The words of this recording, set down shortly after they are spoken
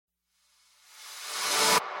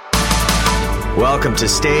Welcome to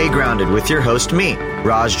Stay Grounded with your host, me,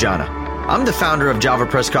 Raj Jana. I'm the founder of Java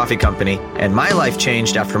Press Coffee Company, and my life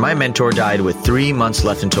changed after my mentor died with 3 months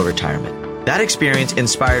left until retirement. That experience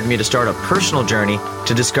inspired me to start a personal journey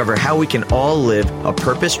to discover how we can all live a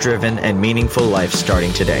purpose-driven and meaningful life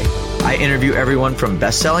starting today. I interview everyone from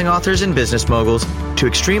best-selling authors and business moguls to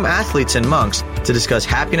extreme athletes and monks to discuss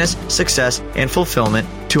happiness, success, and fulfillment,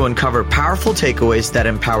 to uncover powerful takeaways that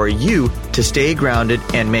empower you to stay grounded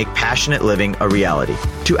and make passionate living a reality.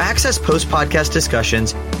 To access post-podcast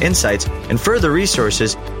discussions, insights, and further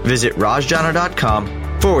resources, visit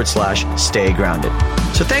rajjana.com/stay grounded.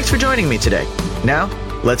 So thanks for joining me today. Now,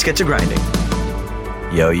 let's get to grinding.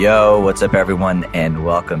 Yo, what's up everyone, and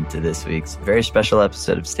welcome to this week's very special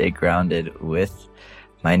episode of Stay Grounded with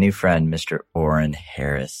my new friend, Mr. Oren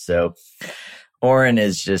Harris. So Oren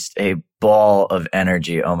is just a ball of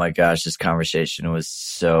energy. Oh my gosh, this conversation was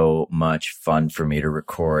so much fun for me to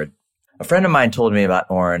record. A friend of mine told me about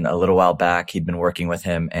Oren a little while back. He'd been working with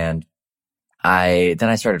him, and I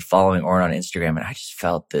started following Oren on Instagram, and I just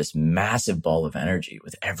felt this massive ball of energy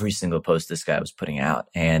with every single post this guy was putting out.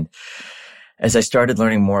 And as I started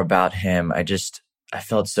learning more about him, I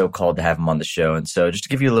felt so called to have him on the show. And so just to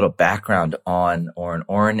give you a little background on Oren,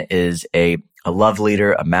 Oren is a love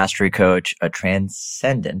leader, a mastery coach, a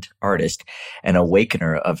transcendent artist, an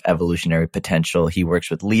awakener of evolutionary potential. He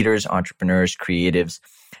works with leaders, entrepreneurs, creatives,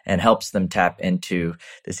 and helps them tap into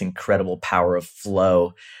this incredible power of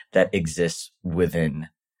flow that exists within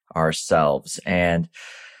ourselves. And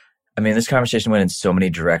I mean, this conversation went in so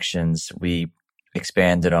many directions. We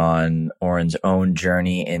expanded on Oren's own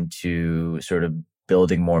journey into sort of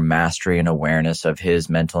building more mastery and awareness of his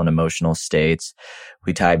mental and emotional states.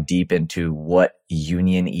 We dive deep into what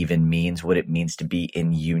union even means, what it means to be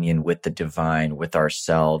in union with the divine, with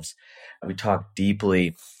ourselves. We talk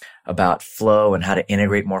deeply about flow and how to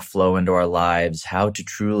integrate more flow into our lives, how to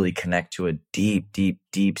truly connect to a deep, deep,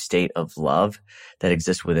 deep state of love that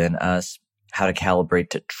exists within us, how to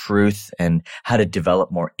calibrate to truth, and how to develop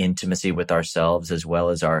more intimacy with ourselves as well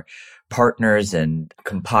as our partners and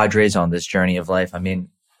compadres on this journey of life. I mean,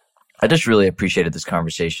 I just really appreciated this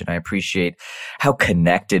conversation. I appreciate how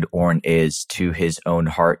connected Oren is to his own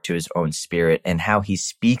heart, to his own spirit, and how he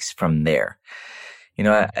speaks from there. You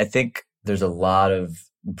know, I think there's a lot of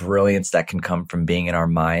brilliance that can come from being in our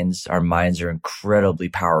minds. Our minds are incredibly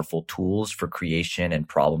powerful tools for creation and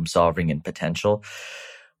problem solving and potential.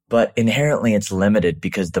 But inherently, it's limited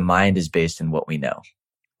because the mind is based in what we know.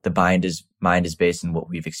 The mind is based in what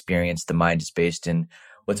we've experienced. The mind is based in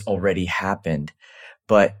what's already happened.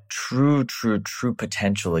 But true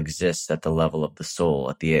potential exists at the level of the soul,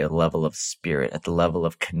 at the level of spirit, at the level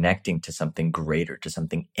of connecting to something greater, to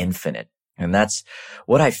something infinite. And that's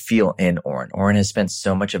what I feel in Oren. Oren has spent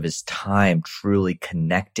so much of his time truly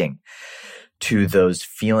connecting to those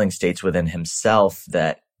feeling states within himself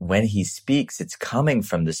that when he speaks, it's coming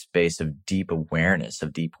from the space of deep awareness,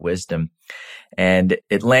 of deep wisdom. And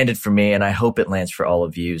it landed for me, and I hope it lands for all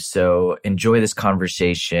of you. So enjoy this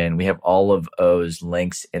conversation. We have all of those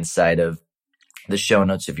links inside of the show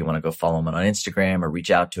notes. If you want to go follow him on Instagram or reach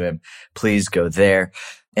out to him, please go there.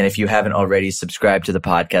 And if you haven't already subscribed to the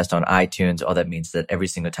podcast on iTunes, all that means that every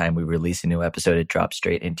single time we release a new episode, it drops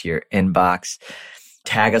straight into your inbox.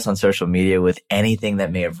 Tag us on social media with anything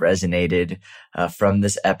that may have resonated from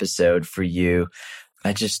this episode for you.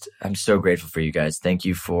 I'm so grateful for you guys. Thank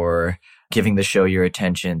you for giving the show your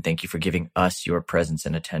attention. Thank you for giving us your presence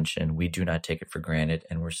and attention. We do not take it for granted,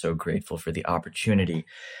 and we're so grateful for the opportunity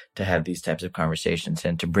to have these types of conversations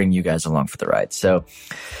and to bring you guys along for the ride. So,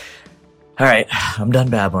 all right, I'm done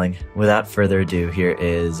babbling. Without further ado, here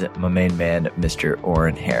is my main man, Mr.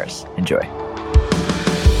 Oren Harris. Enjoy.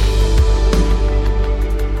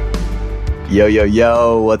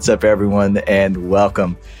 Yo, what's up everyone, and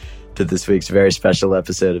welcome to this week's very special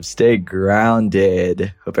episode of Stay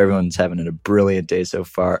Grounded. Hope everyone's having a brilliant day so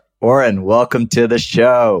far. Oren, welcome to the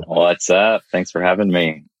show. What's up? Thanks for having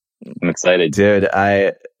me. I'm excited. Dude,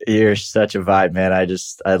 you're such a vibe, man. I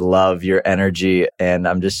love your energy, and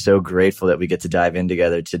I'm just so grateful that we get to dive in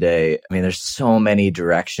together today. I mean, there's so many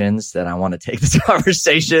directions that I want to take this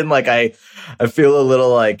conversation. Like I feel a little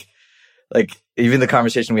like even the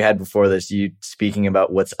conversation we had before this, you speaking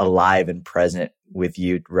about what's alive and present with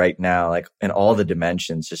you right now, like in all the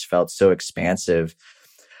dimensions, just felt so expansive.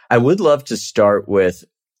 I would love to start with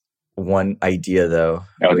one idea though.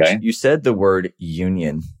 Okay. You said the word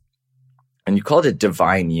union, and you called it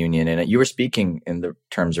divine union, and you were speaking in the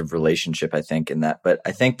terms of relationship, I think, in that. But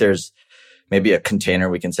I think there's maybe a container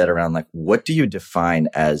we can set around, like, what do you define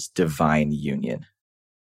as divine union?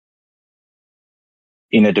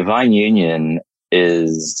 In a divine union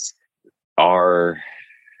is our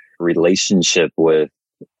relationship with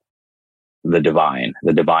the divine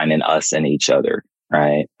in us and each other,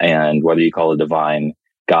 right? And whether you call it divine,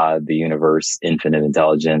 God, the universe, infinite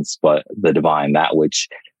intelligence, but the divine, that which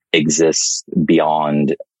exists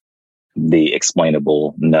beyond the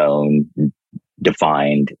explainable, known,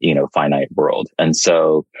 defined, finite world. And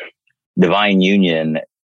so divine union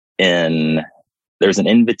there's an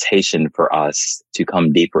invitation for us to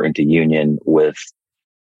come deeper into union with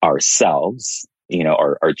ourselves,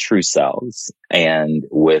 our true selves, and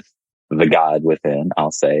with the God within,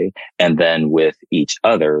 I'll say, and then with each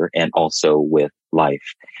other and also with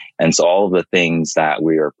life. And so all of the things that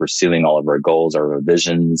we are pursuing, all of our goals, our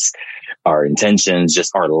visions, our intentions,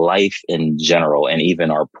 just our life in general, and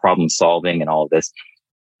even our problem solving and all of this,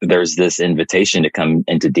 there's this invitation to come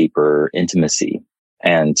into deeper intimacy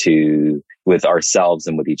and with ourselves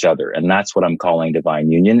and with each other. And that's what I'm calling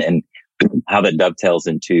divine union, and how that dovetails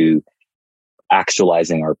into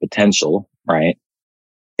actualizing our potential, right?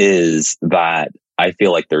 Is that I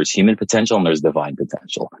feel like there's human potential and there's divine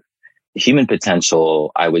potential. Human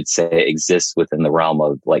potential, I would say, exists within the realm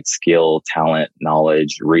of like skill, talent,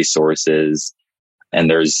 knowledge, resources. And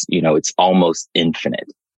there's, it's almost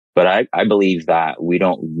infinite. But I believe that we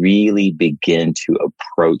don't really begin to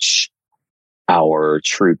approach our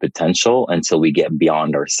true potential until we get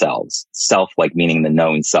beyond ourselves. Self, like meaning the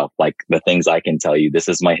known self, like the things I can tell you. This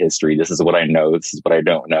is my history. This is what I know. This is what I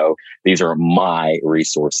don't know. These are my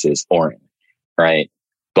resources, Oren, right?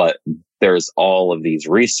 But there's all of these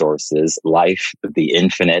resources, life, the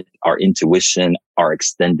infinite, our intuition, our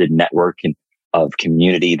extended network of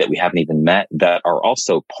community that we haven't even met, that are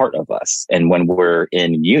also part of us. And when we're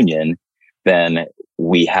in union, then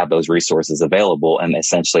we have those resources available, and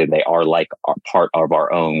essentially they are like a part of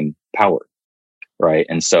our own power, right?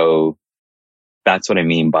 And so that's what I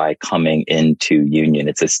mean by coming into union.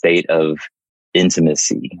 It's a state of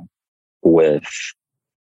intimacy with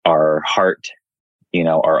our heart,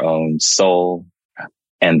 our own soul,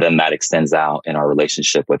 and then that extends out in our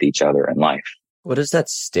relationship with each other in life. What does that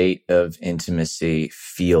state of intimacy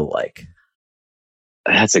feel like?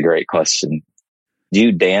 That's a great question. Do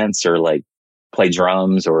you dance or like play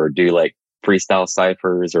drums or do like freestyle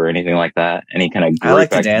ciphers or anything like that? Any kind of I like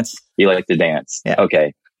to dance. You like to dance? Yeah.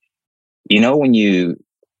 Okay. When the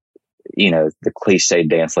cliche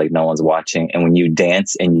dance like no one's watching, and when you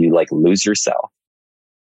dance and you like lose yourself,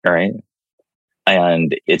 right?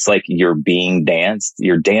 And it's like you're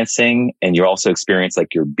dancing and you also experience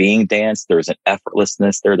like you're being danced. There's an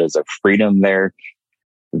effortlessness there. There's a freedom there.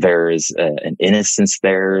 There's an innocence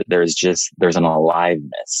there. There's an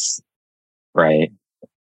aliveness, right?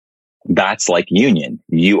 That's like union.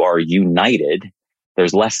 You are united.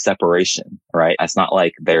 There's less separation, right? It's not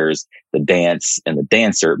like there's the dance and the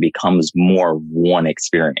dancer. It becomes more one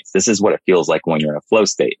experience. This is what it feels like when you're in a flow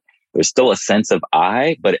state. There's still a sense of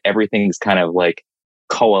I, but everything's kind of like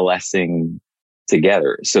coalescing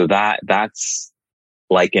together. So that's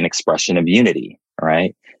like an expression of unity,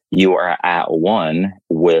 right? You are at one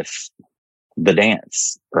with the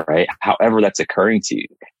dance, right? However that's occurring to you,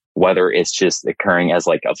 whether it's just occurring as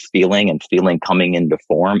like a feeling and feeling coming into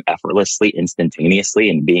form effortlessly, instantaneously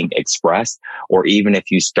and being expressed, or even if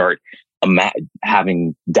you start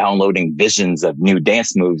downloading visions of new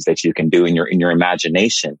dance moves that you can do in your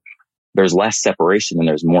imagination, there's less separation and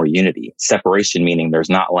there's more unity. Separation meaning there's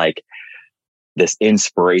not like this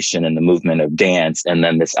inspiration in the movement of dance and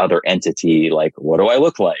then this other entity like, what do I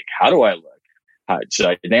look like? How do I look? Should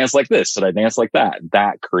I dance like this? Should I dance like that?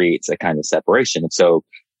 That creates a kind of separation. And so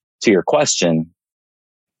to your question,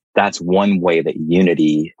 that's one way that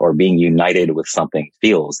unity or being united with something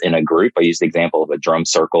feels. In a group, I use the example of a drum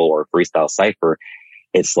circle or a freestyle cipher.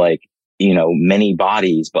 It's like, many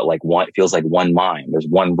bodies, but like one, it feels like one mind. There's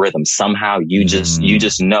one rhythm. Somehow you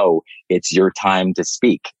just know it's your time to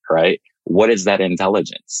speak, right? What is that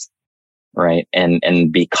intelligence? Right.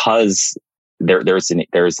 And because there's an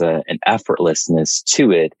effortlessness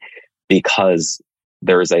to it, because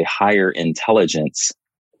there's a higher intelligence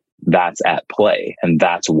that's at play, and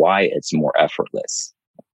that's why it's more effortless.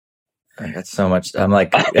 That's so much. I'm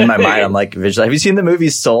like, in my mind, I'm like visual. Have you seen the movie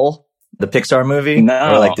Soul? The Pixar movie?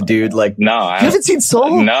 No. Or like the dude, like, no, you haven't seen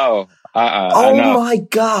Soul? No. Oh my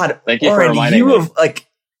God. Thank you for reminding me.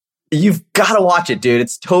 You've got to watch it, dude.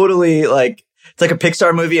 It's totally like, it's like a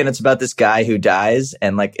Pixar movie and it's about this guy who dies.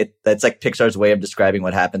 And like, that's like Pixar's way of describing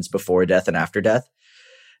what happens before death and after death.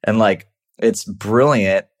 And like, it's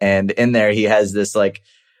brilliant. And in there, he has this like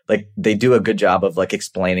they do a good job of like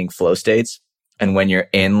explaining flow states. And when you're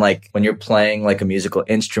when you're playing like a musical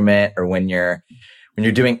instrument or when you're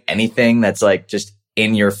doing anything that's like just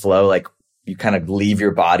in your flow, like you kind of leave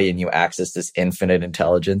your body and you access this infinite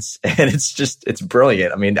intelligence. And it's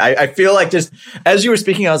brilliant. I mean, I feel like just as you were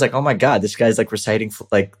speaking, I was like, oh my God, this guy's like reciting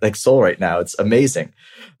like soul right now. It's amazing,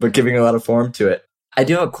 but giving a lot of form to it. I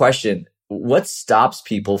do have a question. What stops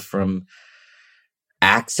people from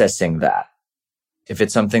accessing that? If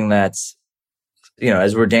it's something that's,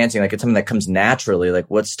 as we're dancing, like it's something that comes naturally, like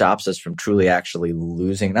what stops us from truly actually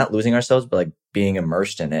not losing ourselves, but like being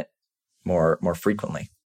immersed in it more frequently?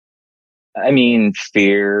 I mean,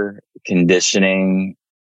 fear, conditioning,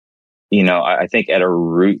 I think at a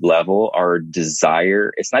root level, our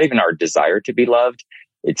desire, it's not even our desire to be loved.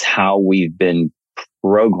 It's how we've been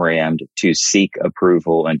programmed to seek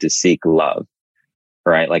approval and to seek love,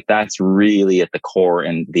 right? Like that's really at the core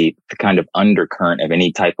and the kind of undercurrent of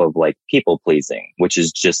any type of like people pleasing, which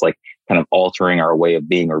is just like kind of altering our way of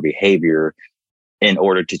being or behavior in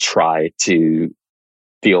order to try to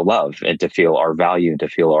feel love and to feel our value and to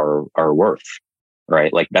feel our worth,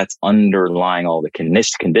 right? Like that's underlying all the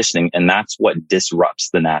conditioning. And that's what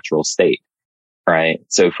disrupts the natural state, right?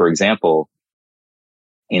 So for example,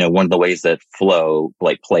 one of the ways that flow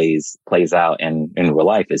like plays out in real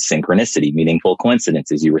life is synchronicity, meaningful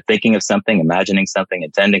coincidences. You were thinking of something, imagining something,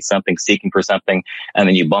 intending something, seeking for something, and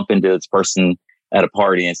then you bump into this person at a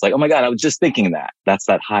party and it's like, oh my God, I was just thinking that. That's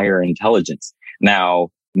that higher intelligence. Now,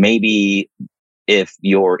 maybe if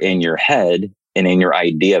you're in your head and in your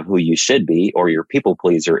idea of who you should be, or your people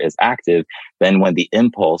pleaser is active, then when the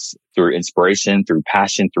impulse through inspiration, through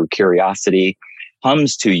passion, through curiosity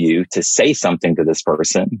comes to you to say something to this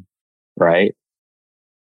person, right?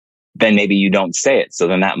 Then maybe you don't say it. So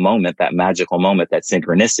then that moment, that magical moment, that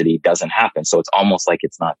synchronicity doesn't happen. So it's almost like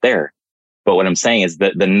it's not there. But what I'm saying is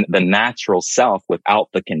that the natural self without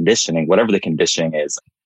the conditioning, whatever the conditioning is,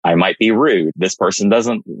 I might be rude. This person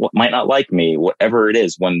might not like me, whatever it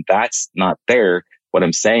is. When that's not there, what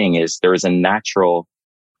I'm saying is there is a natural,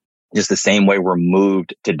 just the same way we're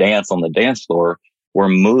moved to dance on the dance floor, we're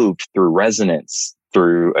moved through resonance,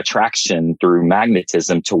 through attraction, through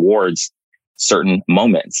magnetism towards certain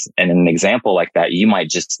moments. And in an example like that, you might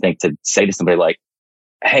just think to say to somebody like,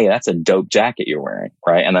 hey, that's a dope jacket you're wearing,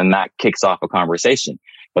 right? And then that kicks off a conversation.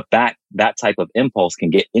 But that type of impulse can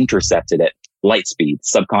get intercepted at light speed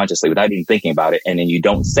subconsciously without even thinking about it. And then you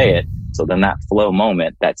don't say it. So then that flow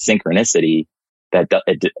moment, that synchronicity,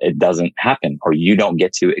 it doesn't happen, or you don't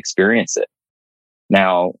get to experience it.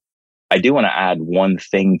 Now, I do want to add one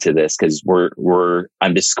thing to this, because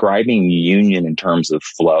I'm describing union in terms of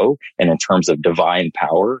flow and in terms of divine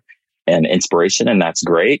power and inspiration. And that's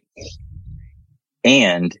great.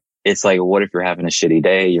 And it's like, what if you're having a shitty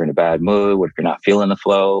day? You're in a bad mood. What if you're not feeling the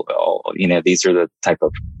flow? These are the type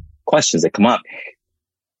of questions that come up.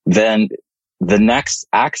 Then the next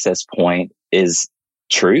access point is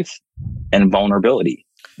truth and vulnerability,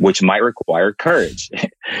 which might require courage,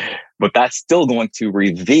 but that's still going to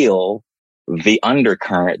reveal the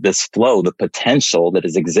undercurrent, this flow, the potential that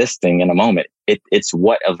is existing in a moment. It's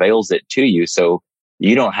what avails it to you. So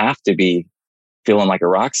you don't have to be feeling like a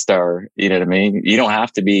rock star. You know what I mean? You don't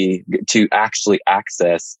have to actually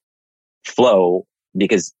access flow,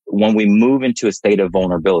 because when we move into a state of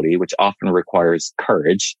vulnerability, which often requires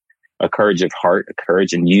courage, a courage of heart, a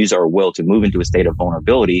courage, and use our will to move into a state of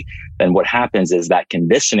vulnerability, then what happens is that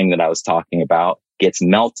conditioning that I was talking about gets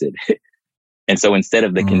melted. And so instead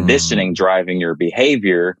of the conditioning driving your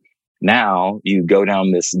behavior, now you go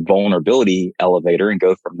down this vulnerability elevator and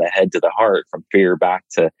go from the head to the heart, from fear back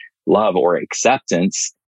to love or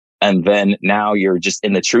acceptance. And then now you're just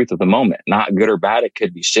in the truth of the moment, not good or bad. It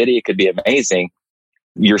could be shitty. It could be amazing.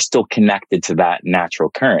 You're still connected to that natural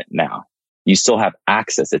current now. You still have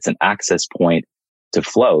access. It's an access point to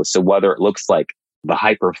flow. So whether it looks like the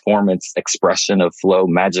high performance expression of flow,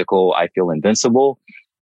 magical, I feel invincible,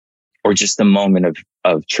 or just a moment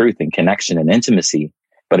of truth and connection and intimacy.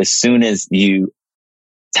 But as soon as you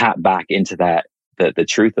tap back into that, the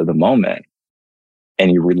truth of the moment,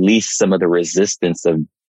 and you release some of the resistance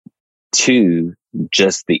to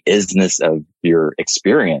just the isness of your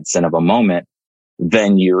experience and of a moment,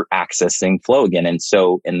 then you're accessing flow again. And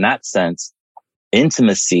so in that sense,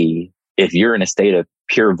 intimacy, if you're in a state of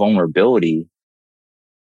pure vulnerability,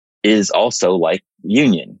 is also like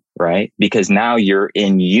union, right? Because now you're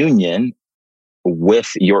in union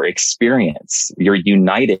with your experience. You're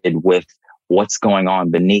united with what's going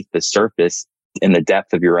on beneath the surface in the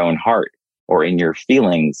depth of your own heart or in your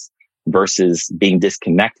feelings, versus being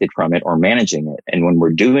disconnected from it or managing it. And when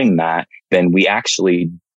we're doing that, then we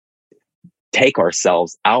actually take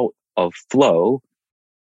ourselves out of flow.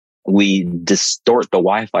 We distort the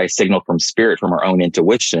Wi-Fi signal from spirit, from our own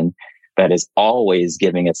intuition that is always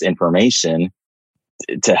giving us information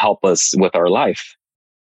to help us with our life.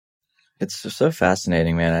 It's so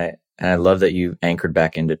fascinating, man. I love that you anchored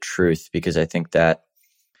back into truth, because I think that,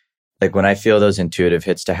 like, when I feel those intuitive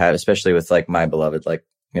hits to have, especially with like my beloved, like,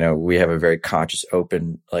 we have a very conscious,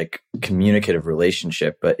 open, like communicative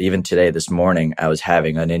relationship. But even today, this morning, I was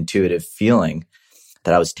having an intuitive feeling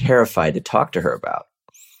that I was terrified to talk to her about.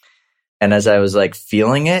 And as I was like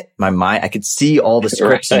feeling it, my mind, I could see all the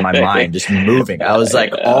scripts in my mind just moving. I was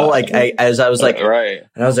like, as I was like, right.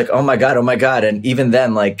 And I was like, oh my God. And even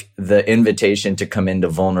then, like the invitation to come into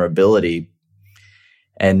vulnerability.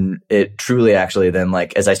 And it truly actually then,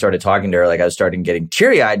 like, as I started talking to her, like I was starting getting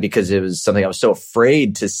teary eyed, because it was something I was so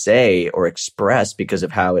afraid to say or express because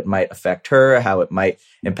of how it might affect her, how it might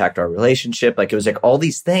impact our relationship. Like it was like all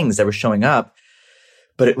these things that were showing up,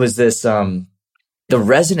 but it was this, the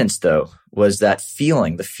resonance, though, was that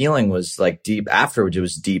feeling. The feeling was like deep afterwards. It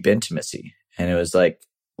was deep intimacy, and it was like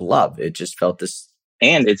love. It just felt this.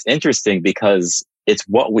 And it's interesting because it's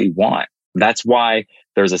what we want. That's why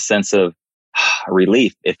there's a sense of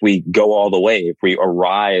relief if we go all the way, if we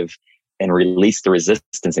arrive and release the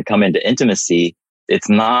resistance and come into intimacy. It's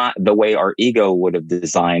not the way our ego would have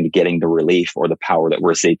designed getting the relief or the power that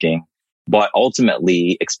we're seeking. But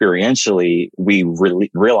ultimately, experientially, we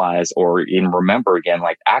realize or even remember again,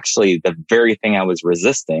 like actually the very thing I was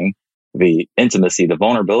resisting, the intimacy, the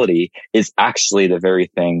vulnerability, is actually the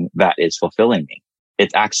very thing that is fulfilling me.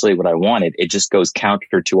 It's actually what I wanted. It just goes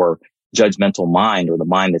counter to our judgmental mind, or the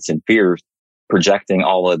mind that's in fear, projecting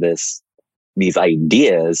all of these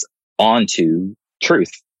ideas onto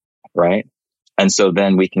truth, right? And so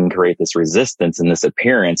then we can create this resistance and this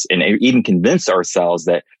appearance, and even convince ourselves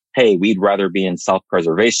that, hey, we'd rather be in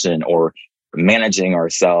self-preservation or managing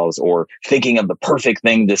ourselves or thinking of the perfect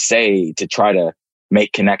thing to say to try to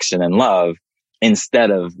make connection and love,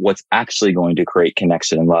 instead of what's actually going to create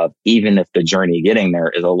connection and love, even if the journey getting there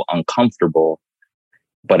is a little uncomfortable.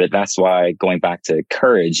 But that's why going back to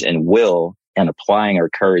courage and will, and applying our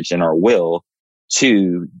courage and our will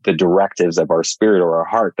to the directives of our spirit or our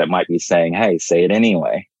heart that might be saying, hey, say it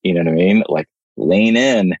anyway. You know what I mean? Like lean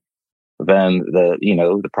in. Then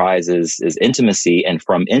the prize is intimacy. And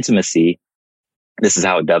from intimacy, this is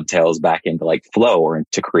how it dovetails back into like flow or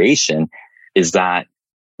into creation, is that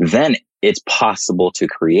then it's possible to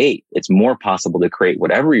create. It's more possible to create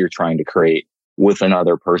whatever you're trying to create with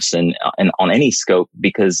another person and on any scope,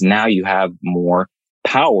 because now you have more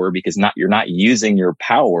power, because you're not using your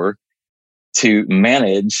power to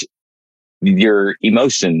manage your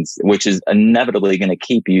emotions, which is inevitably going to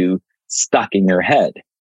keep you stuck in your head.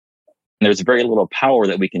 There's very little power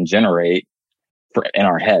that we can generate in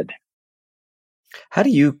our head. How do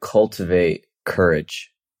you cultivate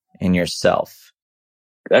courage in yourself?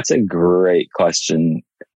 That's a great question.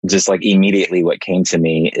 Just like immediately what came to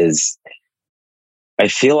me is, I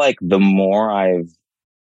feel like the more I've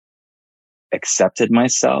accepted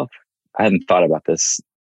myself, I hadn't thought about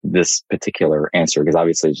this particular answer, because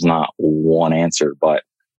obviously there's not one answer, but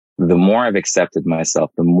the more I've accepted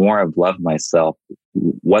myself, the more I've loved myself,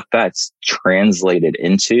 what that's translated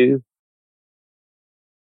into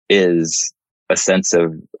is a sense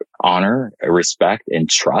of honor, respect, and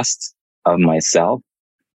trust of myself.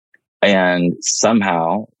 And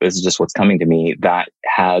somehow, this is just what's coming to me, that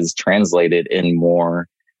has translated in more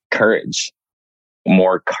courage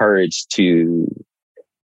to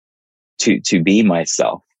be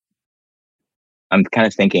myself. I'm kind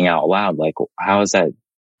of thinking out loud, like, how is that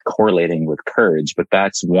correlating with courage? But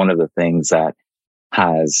that's one of the things that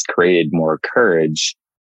has created more courage,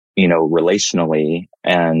 relationally.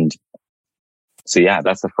 And so, yeah,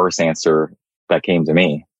 that's the first answer that came to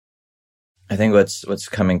me. I think what's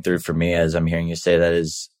coming through for me as I'm hearing you say that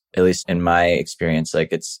is, at least in my experience, like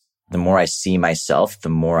it's the more I see myself, the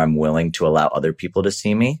more I'm willing to allow other people to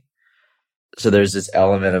see me. So there's this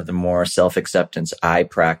element of the more self-acceptance I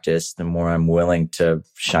practice, the more I'm willing to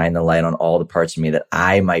shine the light on all the parts of me that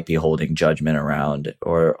I might be holding judgment around,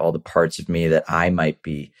 or all the parts of me that I might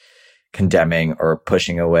be condemning or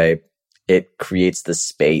pushing away. It creates the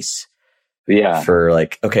space for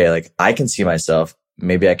like, okay, like I can see myself.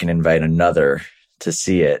 Maybe I can invite another to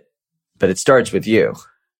see it, but it starts with you.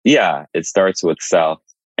 Yeah, it starts with self.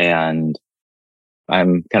 And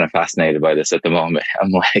I'm kind of fascinated by this at the moment.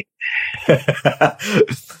 I'm like,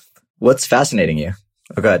 what's fascinating you?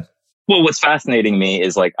 Oh, go ahead. Well, what's fascinating me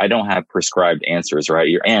is like, I don't have prescribed answers, right?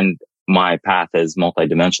 And my path is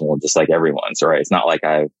multidimensional, just like everyone's, right? It's not like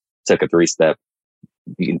I took a 3-step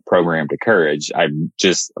program to courage.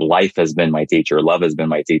 Life has been my teacher. Love has been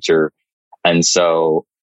my teacher. And so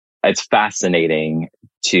it's fascinating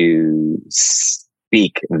to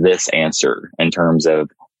speak this answer in terms of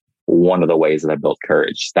one of the ways that I built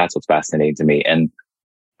courage. That's what's fascinating to me. And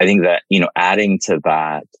I think that, adding to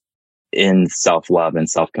that in self-love and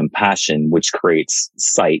self-compassion, which creates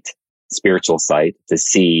sight, spiritual sight, to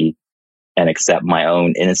see and accept my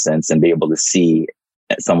own innocence and be able to see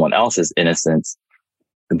someone else's innocence,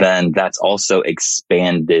 then that's also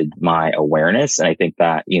expanded my awareness. And I think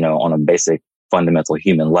that, on a basic fundamental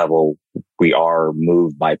human level, we are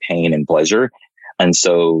moved by pain and pleasure. And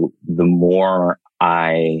so the more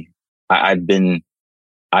I've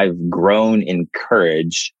grown in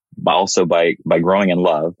courage, but also by growing in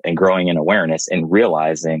love and growing in awareness and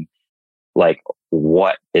realizing like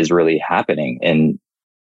what is really happening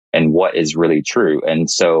and what is really true. And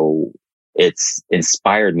so it's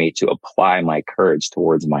inspired me to apply my courage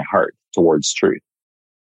towards my heart, towards truth,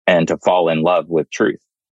 and to fall in love with truth,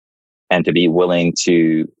 and to be willing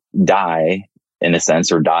to die, in a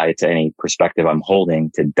sense, or die to any perspective I'm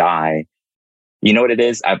holding, to die. You know what it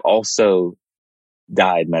is? I've also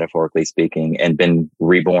died, metaphorically speaking, and been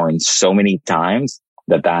reborn so many times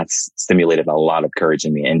that's stimulated a lot of courage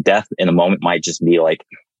in me. And death in a moment might just be like,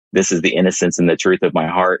 this is the innocence and the truth of my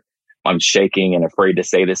heart. I'm shaking and afraid to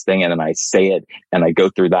say this thing. And then I say it and I go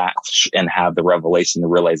through that and have the revelation, the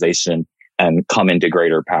realization, and come into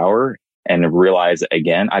greater power and realize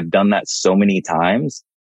again, I've done that so many times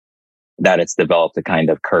that it's developed a kind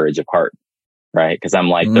of courage of heart, right? Because I'm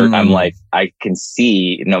like, I can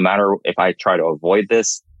see, no matter if I try to avoid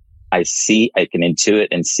this, I can intuit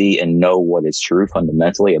and see and know what is true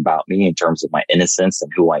fundamentally about me in terms of my innocence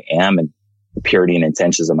and who I am and the purity and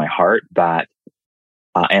intentions of my heart.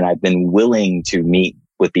 And I've been willing to meet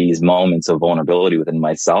with these moments of vulnerability within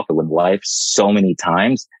myself and with life so many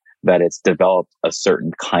times that it's developed a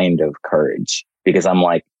certain kind of courage, because I'm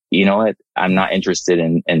like, you know what? I'm not interested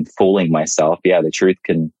in fooling myself. Yeah, the truth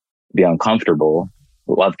can be uncomfortable.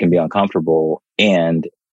 Love can be uncomfortable. And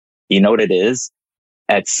you know what it is?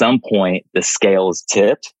 At some point, the scales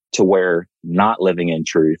tipped to where not living in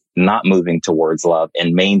truth, not moving towards love,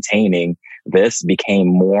 and maintaining this became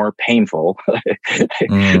more painful than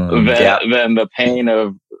the pain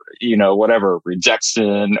of, whatever,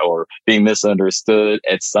 rejection or being misunderstood.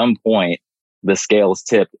 At some point, the scales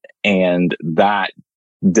tipped, and that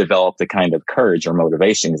developed a kind of courage or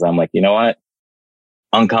motivation, because I'm like, you know what?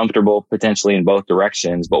 Uncomfortable potentially in both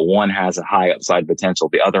directions, but one has a high upside potential.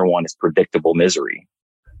 The other one is predictable misery.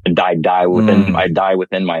 I die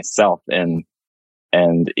within myself, and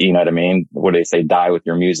you know what I mean? What do they say? Die with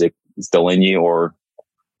your music still in you. Or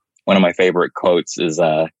one of my favorite quotes is,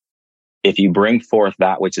 if you bring forth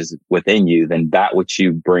that which is within you, then that which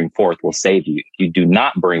you bring forth will save you. If you do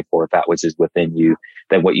not bring forth that which is within you,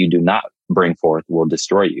 then what you do not bring forth will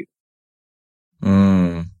destroy you.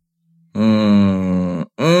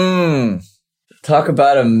 Talk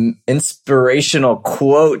about an inspirational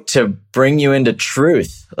quote to bring you into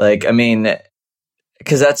truth. Like, I mean,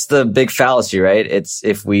 because that's the big fallacy, right? It's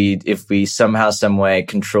if we somehow, some way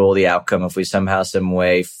control the outcome, if we somehow, some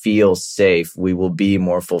way feel safe, we will be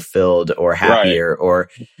more fulfilled or happier, right? Or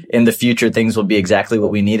in the future, things will be exactly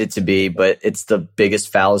what we need it to be. But it's the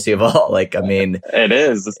biggest fallacy of all. Like, I mean, it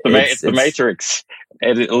is. It's the Matrix.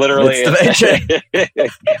 It literally is. The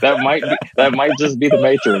Matrix. that might just be the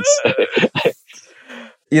Matrix.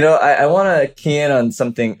 I want to key in on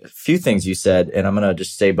a few things you said, and I'm going to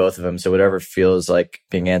just say both of them. So whatever feels like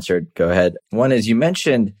being answered, go ahead. One is, you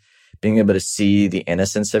mentioned being able to see the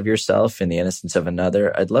innocence of yourself and the innocence of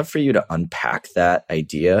another. I'd love for you to unpack that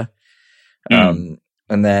idea. And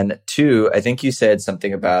then two, I think you said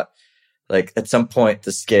something about, like, at some point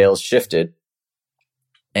the scales shifted.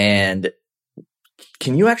 And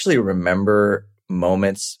can you actually remember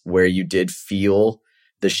moments where you did feel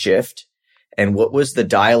the shift? And what was the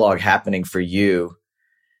dialogue happening for you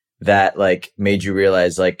that like made you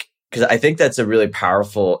realize, like, because I think that's a really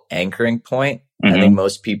powerful anchoring point. Mm-hmm. I think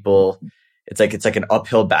most people, it's like an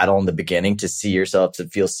uphill battle in the beginning to see yourself, to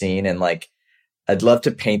feel seen. And like, I'd love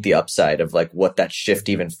to paint the upside of like what that shift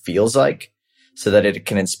even feels like, so that it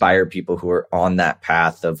can inspire people who are on that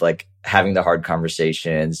path of like having the hard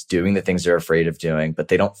conversations, doing the things they're afraid of doing, but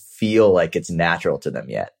they don't feel like it's natural to them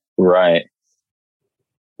yet. Right.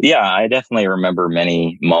 Yeah, I definitely remember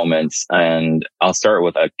many moments, and I'll start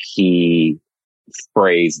with a key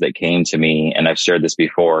phrase that came to me, and I've shared this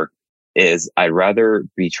before, is I'd rather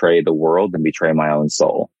betray the world than betray my own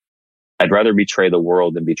soul. I'd rather betray the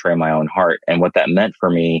world than betray my own heart. And what that meant for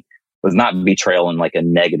me was not betrayal in like a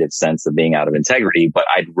negative sense of being out of integrity, but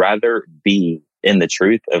I'd rather be in the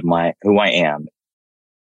truth of who I am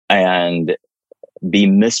and be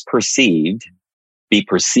misperceived be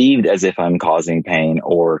perceived as if I'm causing pain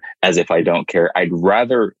or as if I don't care. I'd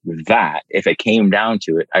rather that, if it came down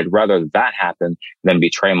to it, I'd rather that happen than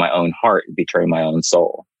betray my own heart, betray my own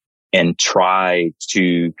soul, and try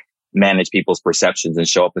to manage people's perceptions and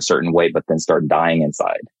show up a certain way, but then start dying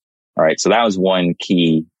inside. All right. So that was one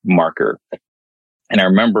key marker. And I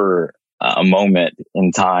remember a moment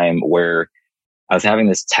in time where I was having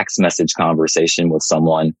this text message conversation with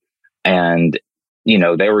someone, and, you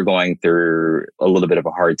know, they were going through a little bit of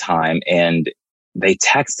a hard time, and they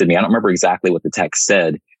texted me. I don't remember exactly what the text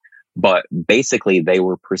said, but basically they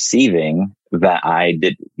were perceiving that I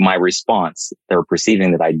did my response. They were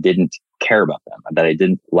perceiving that I didn't care about them, that I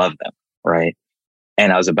didn't love them. Right.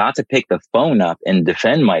 And I was about to pick the phone up and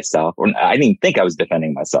defend myself. Or I didn't think I was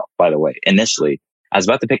defending myself, by the way. Initially, I was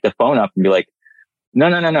about to pick the phone up and be like,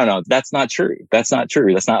 no. That's not true. That's not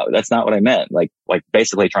true. That's not what I meant. Like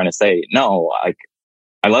basically trying to say, no,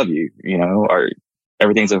 I love you, you know, or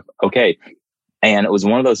everything's okay. And it was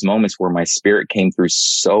one of those moments where my spirit came through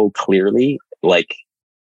so clearly, like,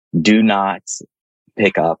 do not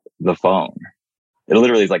pick up the phone. It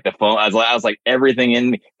literally is like the phone. I was like everything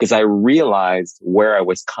in me, because I realized where I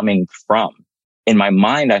was coming from. In my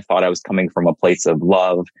mind, I thought I was coming from a place of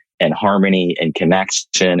love and harmony and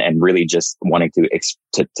connection and really just wanting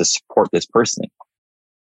to support this person.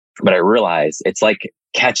 But I realized it's like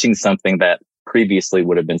catching something that previously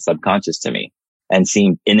would have been subconscious to me and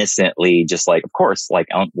seemed innocently just like, of course, like,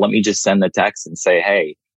 let me just send the text and say,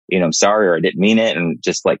 hey, you know, I'm sorry, or I didn't mean it. And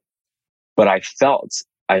just like, but I felt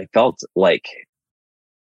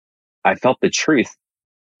the truth.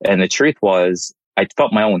 And the truth was, I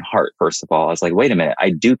felt my own heart, first of all. I was like, wait a minute, I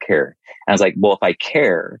do care. And I was like, well, if I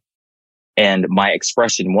care and my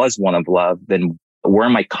expression was one of love, then where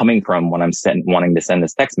am I coming from when I'm wanting to send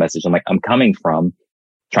this text message? I'm like, I'm coming from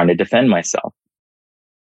trying to defend myself.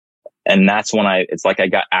 And that's when it's like I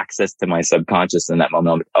got access to my subconscious in that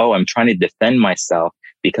moment. Oh, I'm trying to defend myself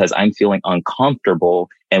because I'm feeling uncomfortable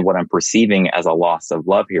and what I'm perceiving as a loss of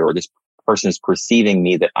love here, or this person is perceiving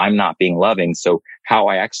me that I'm not being loving. So how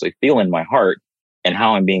I actually feel in my heart and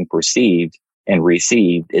how I'm being perceived and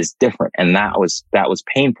received is different. And that was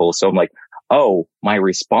painful. So I'm like, oh, my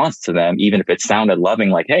response to them, even if it sounded loving,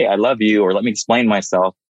 like, hey, I love you, or let me explain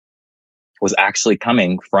myself, was actually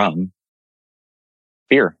coming from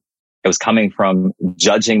fear. It was coming from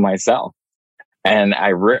judging myself. And I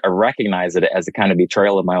recognize it as a kind of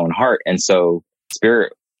betrayal of my own heart. And so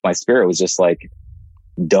my spirit was just like,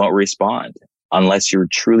 don't respond unless you're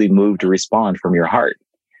truly moved to respond from your heart.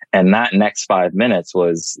 And that next 5 minutes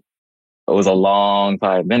was a long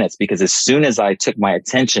 5 minutes, because as soon as I took my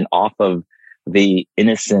attention off of the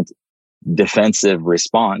innocent defensive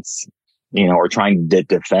response, you know, or trying to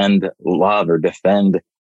defend love or defend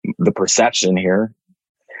the perception here,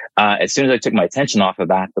 as soon as I took my attention off of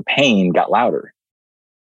that, the pain got louder,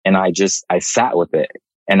 and I sat with it,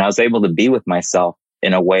 and I was able to be with myself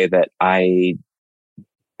in a way that I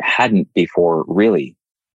hadn't before. Really,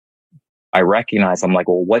 I recognized, I'm like,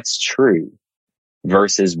 well, what's true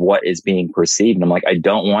versus what is being perceived? And I'm like, I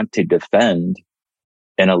don't want to defend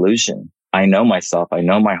an illusion. I know myself. I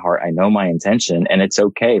know my heart. I know my intention. And it's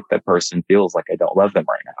okay if that person feels like I don't love them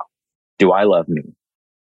right now. Do I love me?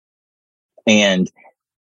 And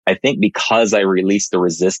I think because I released the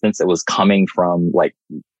resistance that was coming from like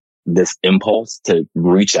this impulse to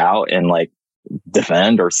reach out and like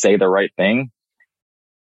defend or say the right thing,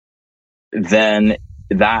 then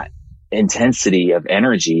that intensity of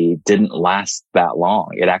energy didn't last that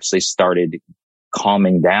long. It actually started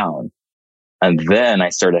calming down. And then I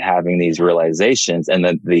started having these realizations, and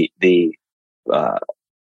then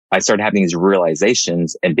I started having these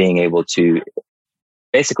realizations and being able to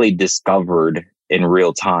basically discovered in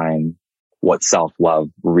real time what self-love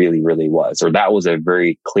really, really was. Or that was a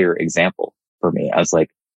very clear example for me. I was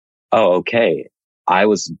like, oh, okay. I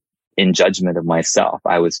was in judgment of myself.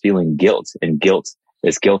 I was feeling guilt, and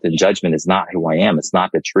this guilt and judgment is not who I am. It's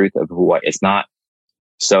not the truth of it's not.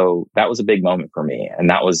 So that was a big moment for me.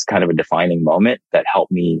 And that was kind of a defining moment that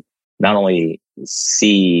helped me not only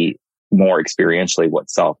see more experientially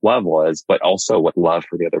what self-love was, but also what love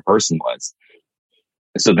for the other person was.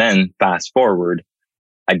 So then fast forward,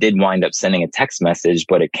 I did wind up sending a text message,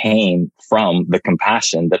 but it came from the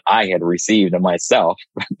compassion that I had received in myself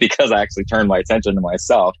because I actually turned my attention to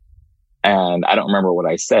myself. And I don't remember what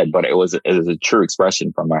I said, but it was a true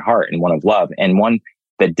expression from my heart, and one of love, and one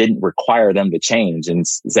that didn't require them to change and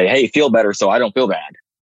say, hey, feel better so I don't feel bad.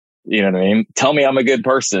 You know what I mean? Tell me I'm a good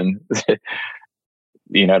person.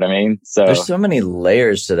 You know what I mean? So there's so many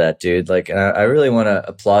layers to that, dude. Like, I really want to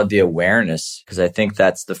applaud the awareness, because I think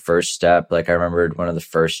that's the first step. Like, I remembered one of the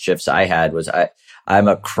first shifts I had was I I'm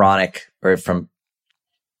a chronic, or from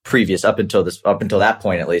previous up until that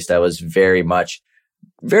point, at least, I was very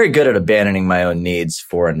good at abandoning my own needs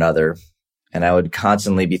for another. And I would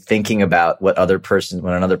constantly be thinking about what another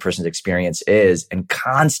person's experience is, and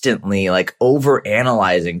constantly like over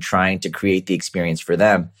analyzing, trying to create the experience for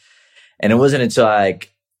them. And it wasn't until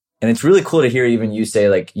and it's really cool to hear even you say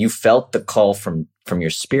like you felt the call from your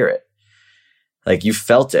spirit, like you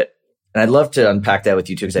felt it. And I'd love to unpack that with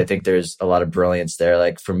you too, because I think there's a lot of brilliance there.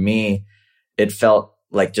 Like for me, it felt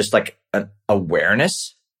like just like an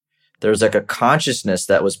awareness. There was like a consciousness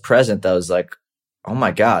that was present that was like, oh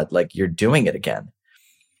my God, like you're doing it again.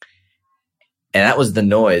 And that was the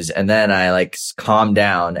noise. And then I like calmed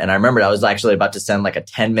down. And I remembered I was actually about to send like a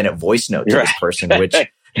 10-minute voice note to this person, which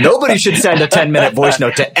nobody should send a 10-minute voice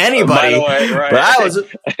note to anybody. Way, right.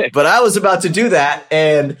 But I was about to do that.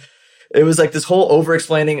 And it was like this whole over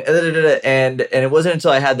explaining. And it wasn't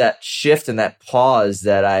until I had that shift and that pause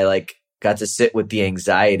that I like got to sit with the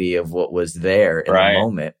anxiety of what was there in the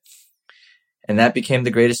moment. And that became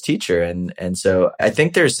the greatest teacher. And so I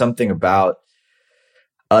think there's something about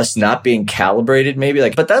us not being calibrated, maybe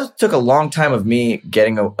like, but that took a long time of me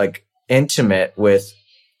getting like intimate with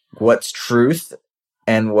what's truth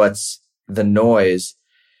and what's the noise.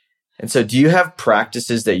 And so do you have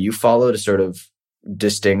practices that you follow to sort of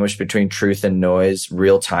distinguish between truth and noise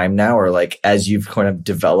real time now? Or like, as you've kind of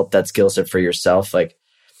developed that skill set for yourself, like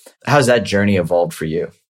how's that journey evolved for you?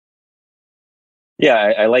 Yeah,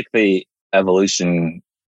 I like the evolution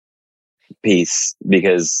piece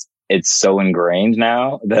because it's so ingrained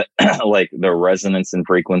now that like the resonance and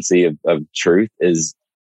frequency of truth is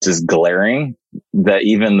just glaring that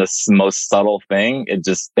even the most subtle thing, it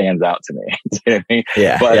just stands out to me. You know what I mean?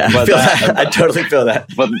 Yeah, but I totally feel that.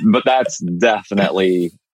 But that's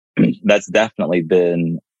definitely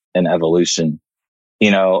been an evolution,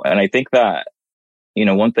 you know, and I think that, you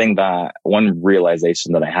know, one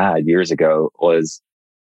realization that I had years ago was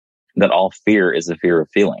that all fear is a fear of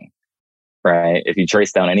feeling, right? If you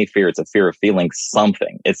trace down any fear, it's a fear of feeling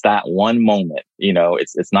something. It's that one moment, you know,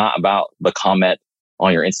 it's not about the comment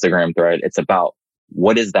on your Instagram thread. It's about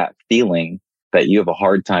what is that feeling that you have a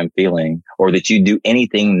hard time feeling, or that you do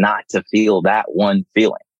anything not to feel that one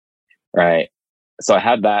feeling, right? So I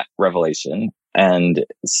had that revelation, and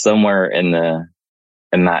somewhere in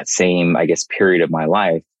that same, I guess, period of my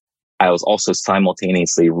life, I was also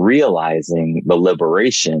simultaneously realizing the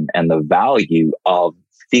liberation and the value of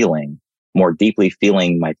feeling, more deeply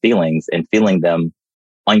feeling my feelings and feeling them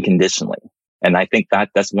unconditionally. And I think that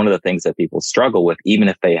that's one of the things that people struggle with, even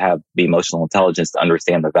if they have the emotional intelligence to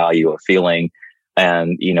understand the value of feeling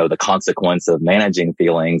and, you know, the consequence of managing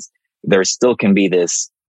feelings. There still can be this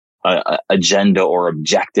agenda or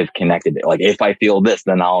objective connected. Like, if I feel this,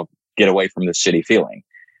 then I'll get away from this shitty feeling,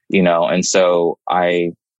 you know? And so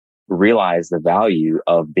I realize the value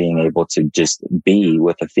of being able to just be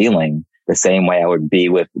with a feeling the same way I would be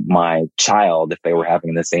with my child if they were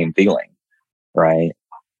having the same feeling. Right.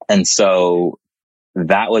 And so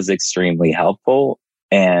that was extremely helpful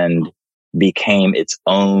and became its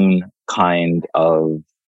own kind of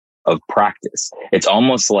practice. It's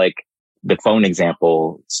almost like the phone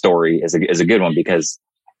example story is a good one, because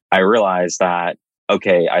I realized that,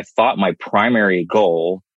 okay, I thought my primary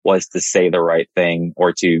goal was to say the right thing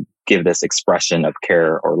or to give this expression of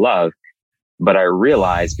care or love. But I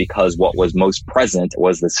realized, because what was most present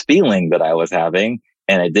was this feeling that I was having,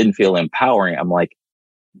 and it didn't feel empowering. I'm like,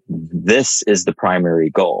 this is the primary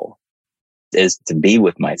goal, is to be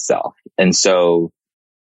with myself. And so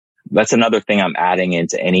that's another thing I'm adding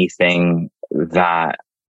into anything that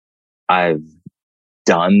I've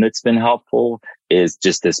done that's been helpful, is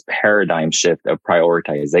just this paradigm shift of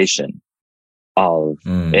prioritization, of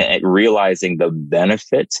realizing the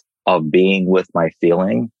benefit of being with my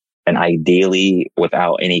feeling, and ideally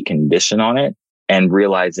without any condition on it, and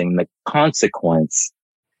realizing the consequence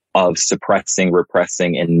of suppressing,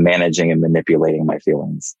 repressing, and managing and manipulating my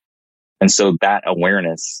feelings. And so that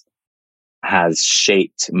awareness has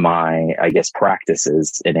shaped my, I guess,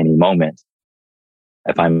 practices in any moment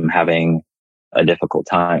if I'm having a difficult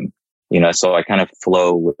time. You know, so I kind of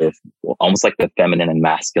flow with almost like the feminine and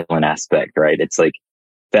masculine aspect, right? It's like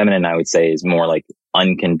feminine, I would say, is more like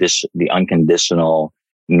the unconditional,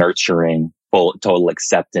 nurturing, full, total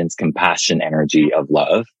acceptance, compassion, energy of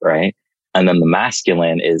love, right? And then the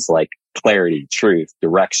masculine is like clarity, truth,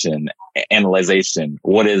 direction, analyzation.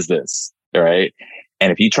 What is this, right?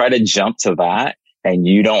 And if you try to jump to that and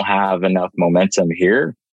you don't have enough momentum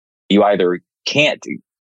here, you either can't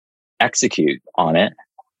execute on it,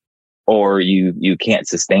 or you can't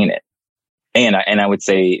sustain it. And I would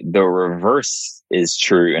say the reverse is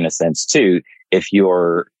true in a sense too. if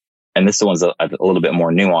you're, and this one's a little bit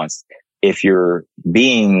more nuanced, if you're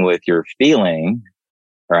being with your feeling,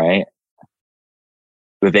 right,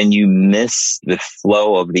 but then you miss the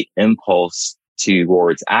flow of the impulse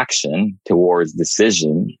towards action, towards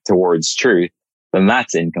decision, towards truth, then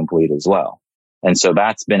that's incomplete as well. And so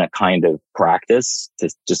that's been a kind of practice to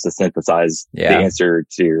synthesize the answer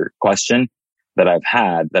to your question that I've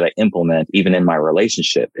had, that I implement even in my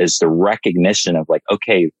relationship, is the recognition of like,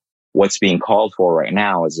 okay, what's being called for right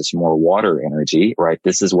now is this more water energy, right?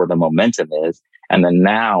 This is where the momentum is. And then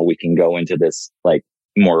now we can go into this like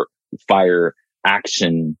more fire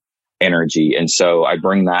action energy. And so I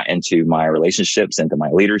bring that into my relationships, into my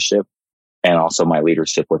leadership, and also my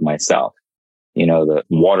leadership with myself. You know, the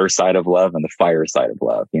water side of love and the fire side of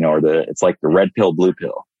love, you know, or it's like the red pill, blue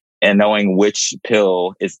pill, and knowing which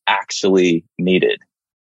pill is actually needed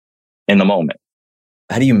in the moment.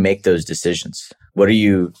 How do you make those decisions? What are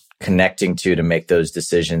you connecting to make those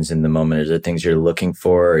decisions in the moment? Is there things you're looking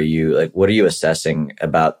for? Are you like, what are you assessing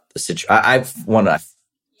about the situation? I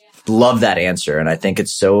love that answer. And I think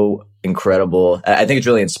it's so incredible. I think it's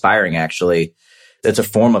really inspiring, actually. It's a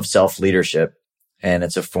form of self-leadership, and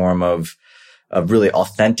it's a form of really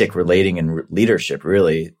authentic relating and leadership,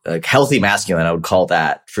 really like healthy masculine. I would call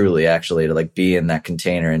that truly, actually, to like be in that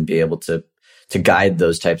container and be able to guide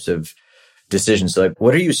those types of decisions. So like,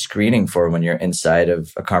 what are you screening for when you're inside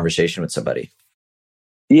of a conversation with somebody?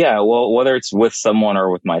 Yeah, well, whether it's with someone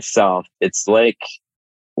or with myself, it's like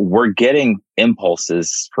we're getting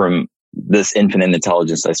impulses from this infinite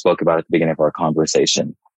intelligence I spoke about at the beginning of our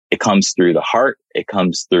conversation. It comes through the heart. It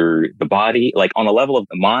comes through the body, like on a level of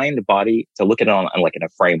the mind, body, to look at it on like in a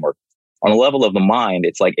framework. On a level of the mind,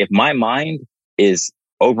 it's like if my mind is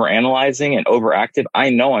overanalyzing and overactive, I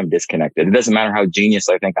know I'm disconnected. It doesn't matter how genius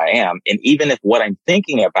I think I am. And even if what I'm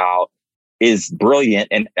thinking about is brilliant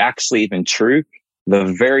and actually even true,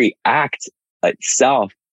 the very act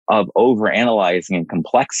itself of overanalyzing and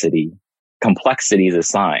complexity is a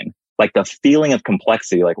sign. Like the feeling of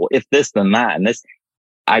complexity, like, well, if this, then that, and this,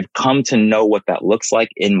 I've come to know what that looks like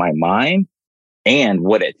in my mind and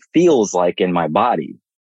what it feels like in my body,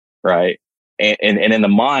 right? And in the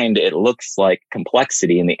mind, it looks like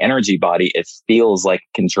complexity. In the energy body, it feels like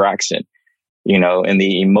contraction. You know, in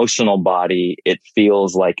the emotional body, it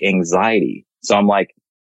feels like anxiety. So I'm like,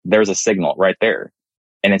 there's a signal right there.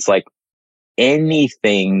 And it's like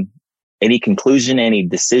anything, any conclusion, any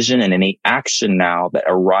decision, and any action now that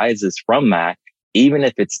arises from that, even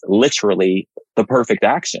if it's literally the perfect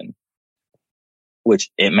action,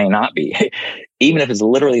 which it may not be, even if it's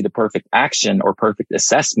literally the perfect action or perfect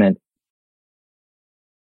assessment,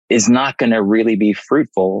 is not going to really be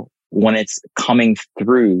fruitful when it's coming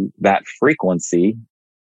through that frequency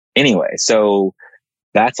anyway. So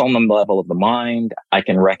that's on the level of the mind. I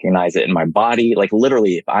can recognize it in my body. Like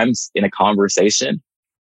literally, if I'm in a conversation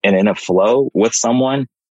and in a flow with someone,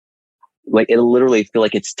 like it literally feel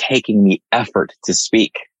like it's taking me effort to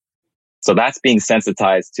speak. So that's being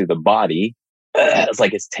sensitized to the body. It's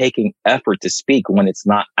like it's taking effort to speak when it's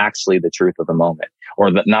not actually the truth of the moment, or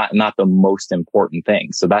not the most important thing.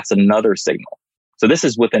 So that's another signal. So this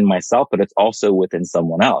is within myself, but it's also within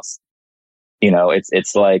someone else. You know,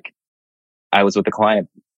 it's like I was with a client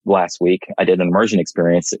last week. I did an immersion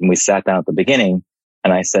experience and we sat down at the beginning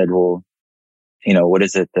and I said, well, you know, what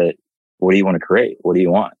do you want to create? What do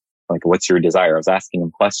you want? Like, what's your desire? I was asking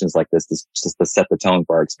him questions like this just to set the tone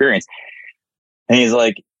for our experience. And he's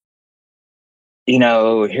like, you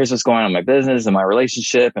know, here's what's going on in my business and my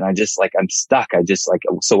relationship. And I'm stuck.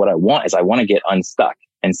 So what I want is I want to get unstuck.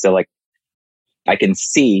 And so like, I can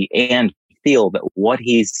see and feel that what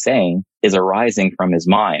he's saying is arising from his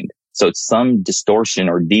mind. So it's some distortion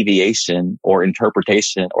or deviation or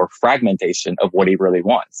interpretation or fragmentation of what he really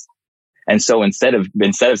wants. And so instead of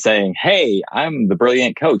saying, hey, I'm the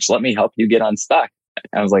brilliant coach, let me help you get unstuck,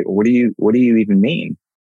 I was like, what do you even mean?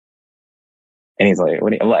 And he's like,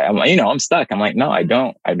 I'm like, I'm stuck. I'm like, no, I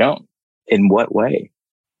don't. In what way?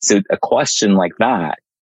 So a question like that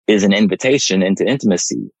is an invitation into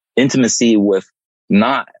intimacy with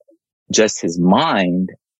not just his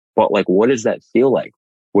mind, but like, what does that feel like?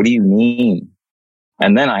 What do you mean?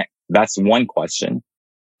 And then that's one question.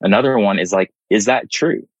 Another one is like, is that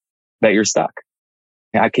true that you're stuck?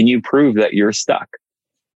 How can you prove that you're stuck?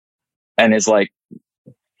 And it's like,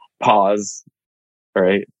 pause,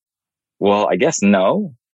 right? Well, I guess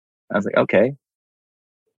no. I was like, okay.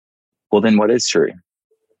 Well, then what is true?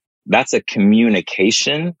 That's a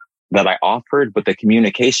communication that I offered, but the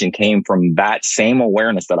communication came from that same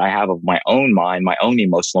awareness that I have of my own mind, my own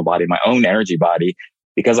emotional body, my own energy body.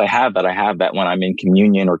 Because I have that when I'm in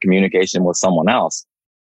communion or communication with someone else.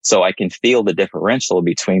 So I can feel the differential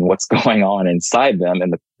between what's going on inside them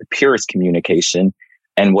and the purest communication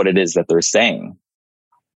and what it is that they're saying.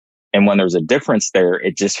 And when there's a difference there,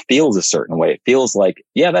 it just feels a certain way. It feels like,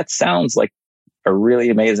 yeah, that sounds like a really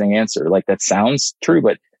amazing answer. Like that sounds true,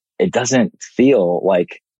 but it doesn't feel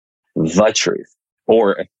like the truth,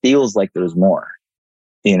 or it feels like there's more,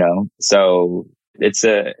 So it's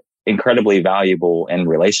incredibly valuable in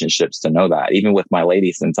relationships to know that. Even with my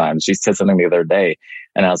lady, sometimes she said something the other day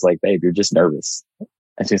and I was like, babe, you're just nervous.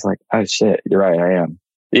 And she's like, oh shit, you're right, I am.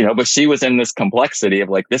 But she was in this complexity of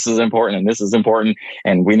like, this is important and this is important.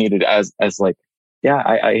 And we needed as like, yeah,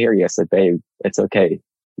 I hear you. I said, babe, it's okay.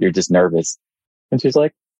 You're just nervous. And she's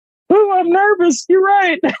like, oh, I'm nervous. You're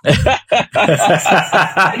right.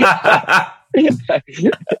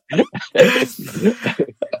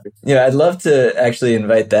 I'd love to actually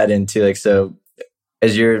invite that into like, so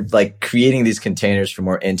as you're like creating these containers for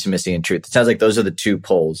more intimacy and truth, it sounds like those are the two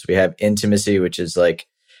poles. We have intimacy, which is like,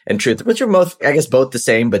 and truth, which are both, I guess, both the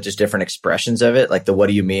same, but just different expressions of it, like the what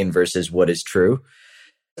do you mean versus what is true.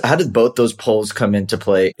 How did both those poles come into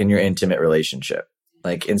play in your intimate relationship?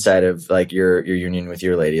 Like inside of like your union with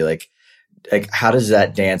your lady, like how does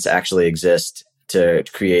that dance actually exist to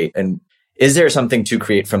create? And is there something to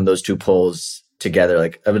create from those two poles together?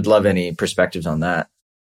 Like I would love any perspectives on that.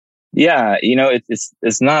 Yeah.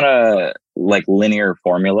 It's not a like linear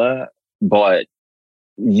formula, but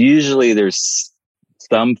usually there's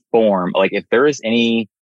some form, like if there is any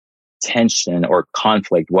tension or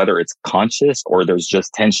conflict, whether it's conscious or there's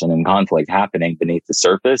just tension and conflict happening beneath the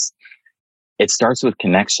surface, it starts with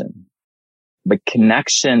connection. But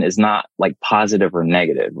connection is not like positive or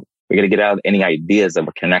negative. We got to get out of any ideas of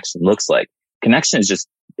what connection looks like. Connection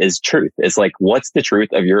is truth. It's like, what's the truth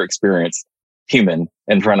of your experience, human,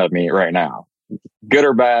 in front of me right now? Good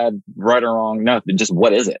or bad, right or wrong? No, just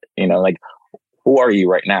what is it? Like, who are you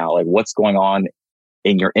right now? Like, what's going on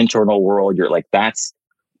in your internal world? You're like, that's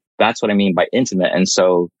what I mean by intimate. And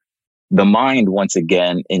so the mind, once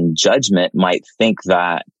again, in judgment might think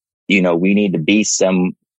that, we need to be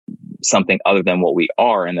something other than what we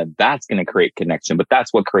are. And that's going to create connection, but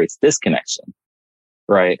that's what creates disconnection.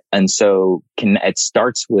 Right. And so it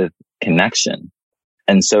starts with connection.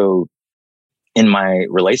 And so in my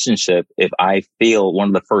relationship, if I feel one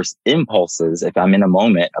of the first impulses, if I'm in a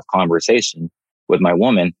moment of conversation with my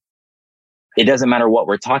woman, it doesn't matter what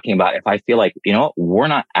we're talking about. If I feel like, we're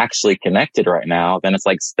not actually connected right now, then it's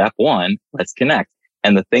like step one, let's connect.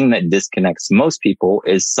 And the thing that disconnects most people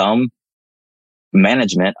is some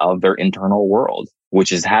management of their internal world,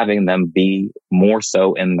 which is having them be more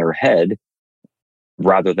so in their head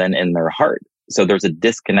rather than in their heart. So there's a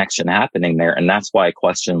disconnection happening there. And that's why I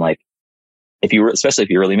question, like, especially if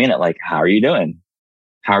you really mean it, like, how are you doing?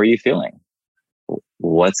 How are you feeling?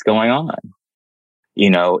 What's going on?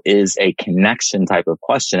 Is a connection type of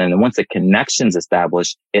question. And then once a connection's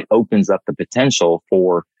established, it opens up the potential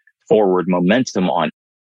for forward momentum on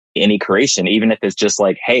any creation, even if it's just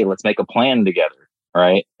like, hey, let's make a plan together.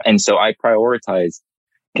 Right. And so I prioritize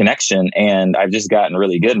connection, and I've just gotten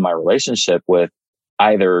really good in my relationship with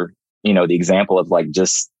either, the example of like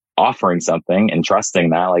just offering something and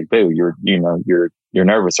trusting that, like, boo, you're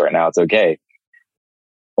nervous right now. It's okay.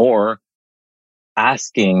 Or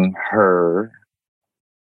asking her,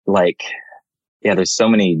 like, yeah, there's so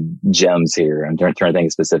many gems here. I'm trying to think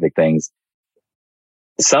of specific things.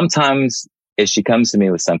 Sometimes if she comes to me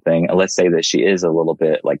with something, let's say that she is a little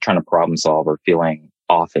bit like trying to problem solve or feeling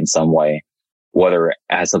off in some way, whether it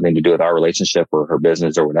has something to do with our relationship or her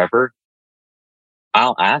business or whatever,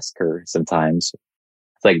 I'll ask her sometimes,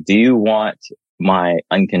 it's like, do you want my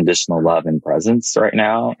unconditional love and presence right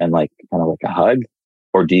now? And like, kind of like a hug,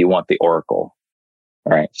 or do you want the oracle?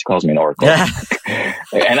 All right. She calls me an oracle.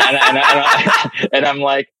 and I'm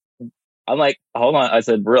like, hold on. I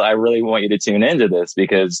said, I really want you to tune into this,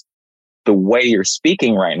 because the way you're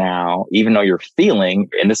speaking right now, even though you're feeling,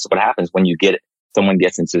 and this is what happens when someone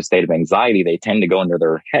gets into a state of anxiety, they tend to go into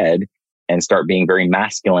their head and start being very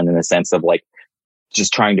masculine in the sense of like,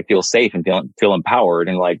 just trying to feel safe and feel empowered.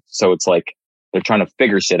 And like, so it's like, they're trying to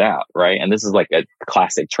figure shit out. Right. And this is like a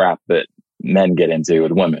classic trap that men get into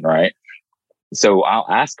with women. Right. So I'll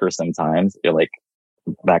ask her sometimes, like,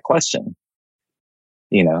 that question,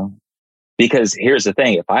 because here's the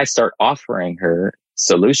thing. If I start offering her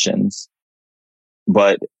solutions,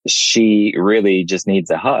 but she really just needs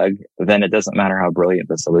a hug, then it doesn't matter how brilliant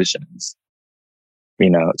the solution is.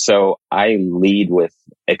 So I lead with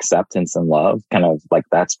acceptance and love, kind of like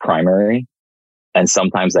that's primary. And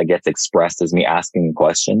sometimes that gets expressed as me asking a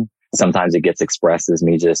question. Sometimes it gets expressed as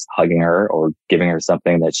me just hugging her or giving her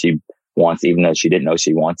something that she wants, even though she didn't know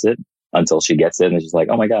she wants it. until she gets it. And she's like,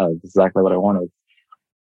 oh my God, that's exactly what I wanted.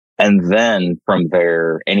 And then from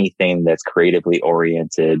there, anything that's creatively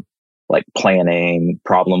oriented, like planning,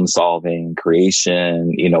 problem solving,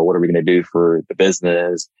 creation, what are we going to do for the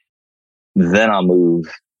business? Then I'll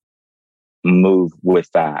move with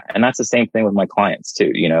that. And that's the same thing with my clients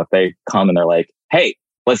too. If they come and they're like, hey,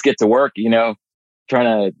 let's get to work,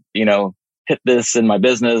 trying to, hit this in my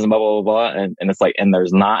business and blah, blah, blah, blah. And it's like, and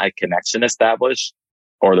there's not a connection established,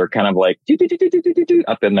 or they're kind of like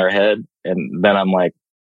up in their head. And then I'm like,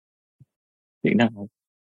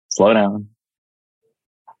 slow down.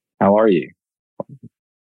 How are you?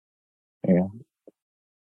 Dude,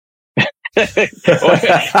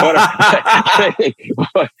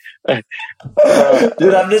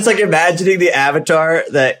 I'm just like imagining the avatar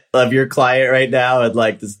of your client right now, and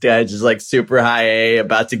like this guy just like super high A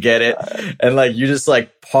about to get it, and like you just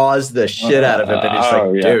like pause the shit out of him, and he's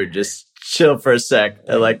like, dude, just chill for a sec,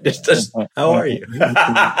 and like just how are you?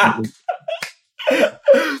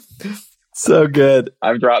 So good.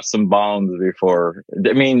 I've dropped some bombs before.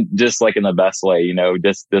 I mean, just like in the best way,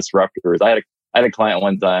 just disruptors. I had a client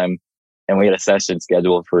one time, and we had a session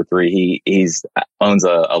scheduled for 3. He owns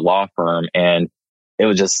a law firm, and it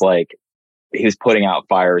was just like he was putting out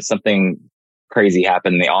fires. Something crazy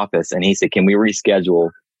happened in the office, and he said, "Can we reschedule?"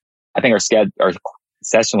 I think our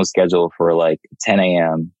session was scheduled for like 10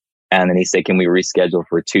 a.m. And then he said, "Can we reschedule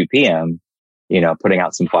for 2 p.m.?" Putting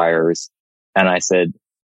out some fires. And I said,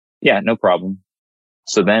 yeah, no problem.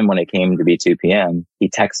 So then when it came to be 2 p.m., he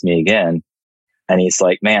texts me again, and he's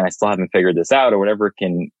like, man, I still haven't figured this out or whatever.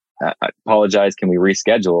 I apologize. Can we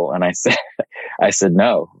reschedule? And I said,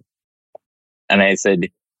 no. And I said, do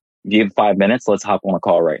you have 5 minutes? Let's hop on a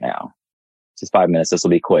call right now. Just 5 minutes. This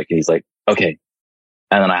will be quick. And he's like, okay.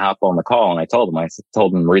 And then I hopped on the call, and I told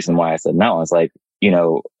him the reason why I said no. I was like,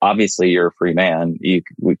 obviously you're a free man.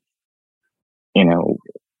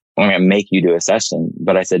 I'm going to make you do a session.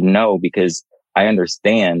 But I said no, because I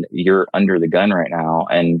understand you're under the gun right now,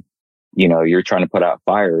 and, you're trying to put out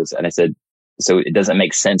fires. And I said, so it doesn't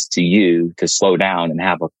make sense to you to slow down and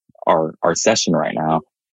have our session right now.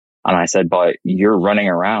 And I said, but you're running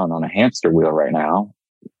around on a hamster wheel right now,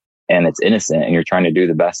 and it's innocent, and you're trying to do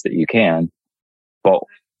the best that you can. But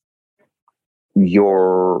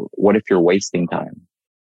what if you're wasting time?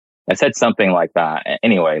 I said something like that.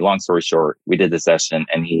 Anyway, long story short, we did the session,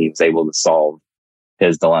 and he was able to solve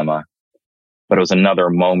his dilemma. But it was another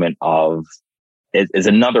moment it's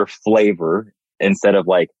another flavor. Instead of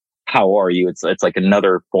like, how are you? It's like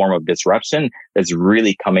another form of disruption that's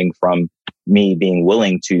really coming from me being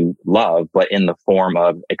willing to love, but in the form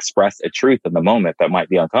of express a truth in the moment that might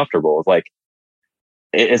be uncomfortable. It's like,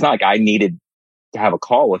 it's not like I needed to have a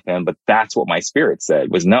call with him, but that's what my spirit said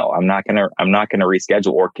was, no, I'm not going to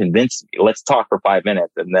reschedule or convince me. Let's talk for 5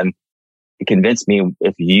 minutes. And then convince me,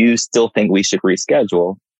 if you still think we should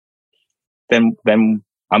reschedule, then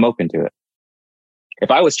I'm open to it. If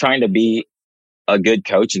I was trying to be a good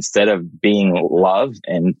coach instead of being love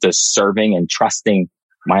and just serving and trusting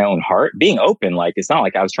my own heart, being open, like it's not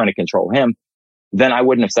like I was trying to control him, then I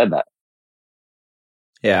wouldn't have said that.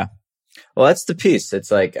 Yeah. Well, that's the piece. It's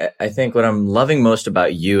like, I think what I'm loving most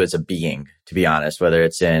about you as a being, to be honest, whether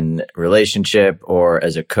it's in relationship or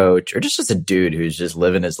as a coach or just as a dude who's just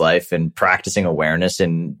living his life and practicing awareness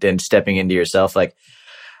and stepping into yourself, like,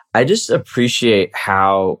 I just appreciate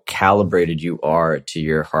how calibrated you are to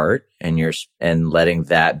your heart and letting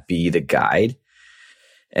that be the guide.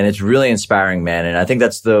 And it's really inspiring, man. And I think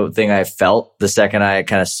that's the thing I felt the second I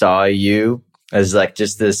kind of saw you, as like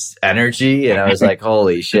just this energy. And I was like,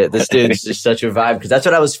 holy shit, this dude's just such a vibe. Because that's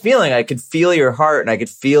what I was feeling. I could feel your heart, and I could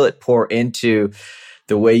feel it pour into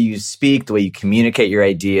the way you speak, the way you communicate your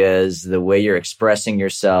ideas, the way you're expressing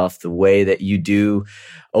yourself, the way that you do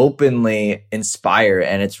openly inspire.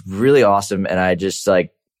 And it's really awesome. And I just have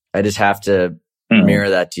to mirror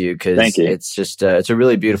that to you, because it's just, it's a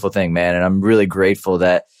really beautiful thing, man. And I'm really grateful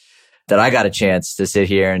that I got a chance to sit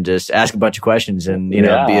here and just ask a bunch of questions and, be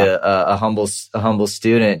a humble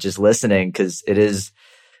student just listening. Cause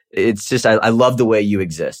it's just, I love the way you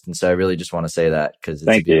exist. And so I really just want to say that, because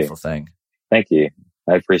it's a beautiful thing. Thank you.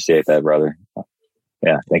 I appreciate that, brother.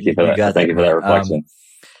 Yeah. Thank you for that. Thank you for that reflection.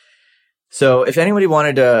 So if anybody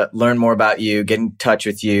wanted to learn more about you, get in touch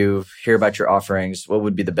with you, hear about your offerings, what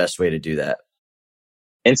would be the best way to do that?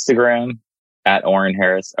 Instagram at Oren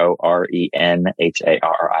Harris,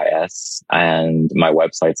 ORENHARRIS. And my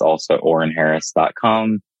website's also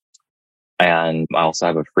orenharris.com. And I also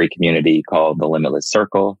have a free community called The Limitless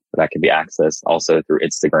Circle that can be accessed also through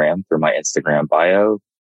Instagram, through my Instagram bio.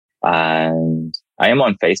 And I am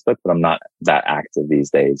on Facebook, but I'm not that active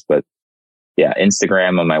these days. But yeah,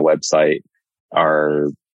 Instagram and my website are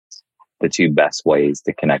the two best ways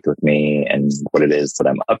to connect with me and what it is that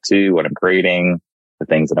I'm up to, what I'm creating, the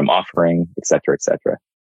things that I'm offering, et cetera, et cetera.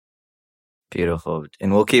 Beautiful.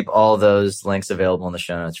 And we'll keep all those links available in the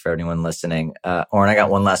show notes for anyone listening. Oren, I got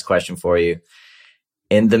one last question for you.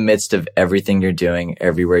 In the midst of everything you're doing,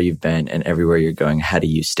 everywhere you've been and everywhere you're going, how do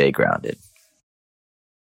you stay grounded?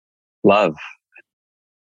 Love.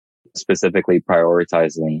 Specifically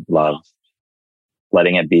prioritizing love,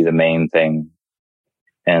 letting it be the main thing.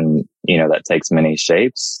 And, that takes many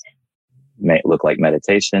shapes. It may look like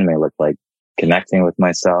meditation, may look like connecting with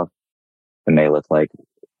myself. It may look like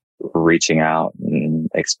reaching out and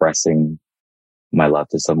expressing my love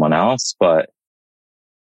to someone else. But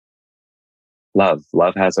love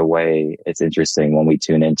has a way, it's interesting when we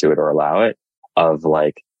tune into it or allow it, of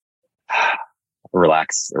like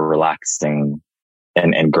relaxing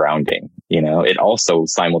and grounding. It also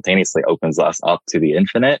simultaneously opens us up to the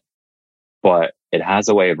infinite, but it has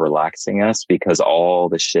a way of relaxing us because all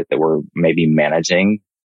the shit that we're maybe managing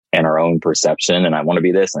and our own perception, and I want to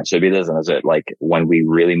be this and I should be this, and is it like when we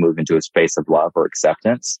really move into a space of love or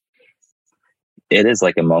acceptance, it is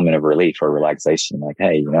like a moment of relief or relaxation. Like,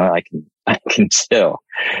 hey, I can chill.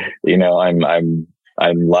 I'm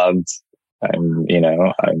loved. I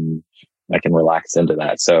can relax into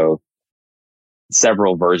that. So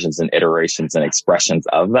several versions and iterations and expressions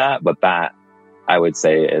of that, but that I would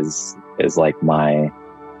say is like my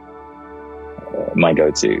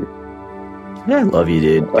go-to. Yeah, I love you,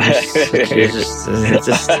 dude.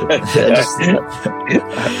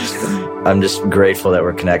 I'm just grateful that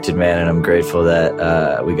we're connected, man. And I'm grateful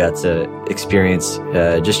that we got to experience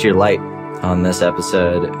just your light on this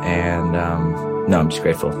episode. And I'm just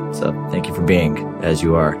grateful. So thank you for being as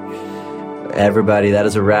you are. Everybody, that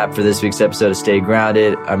is a wrap for this week's episode of Stay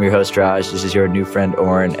Grounded. I'm your host, Raj. This is your new friend,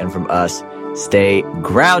 Oren. And from us, stay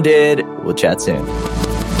grounded. We'll chat soon.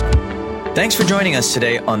 Thanks for joining us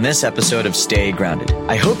today on this episode of Stay Grounded.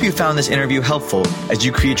 I hope you found this interview helpful as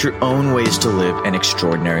you create your own ways to live an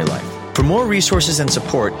extraordinary life. For more resources and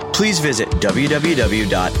support, please visit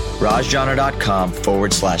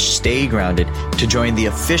www.rajjana.com/Stay Grounded to join the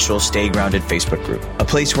official Stay Grounded Facebook group, a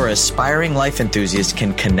place where aspiring life enthusiasts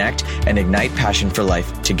can connect and ignite passion for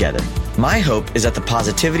life together. My hope is that the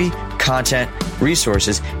positivity, content,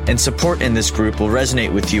 resources, and support in this group will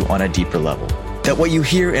resonate with you on a deeper level. That what you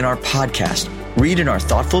hear in our podcast, read in our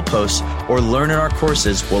thoughtful posts, or learn in our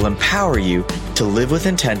courses will empower you to live with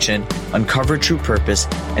intention, uncover true purpose,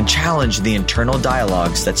 and challenge the internal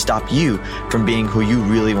dialogues that stop you from being who you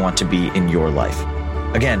really want to be in your life.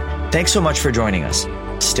 Again, thanks so much for joining us.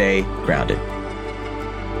 Stay grounded.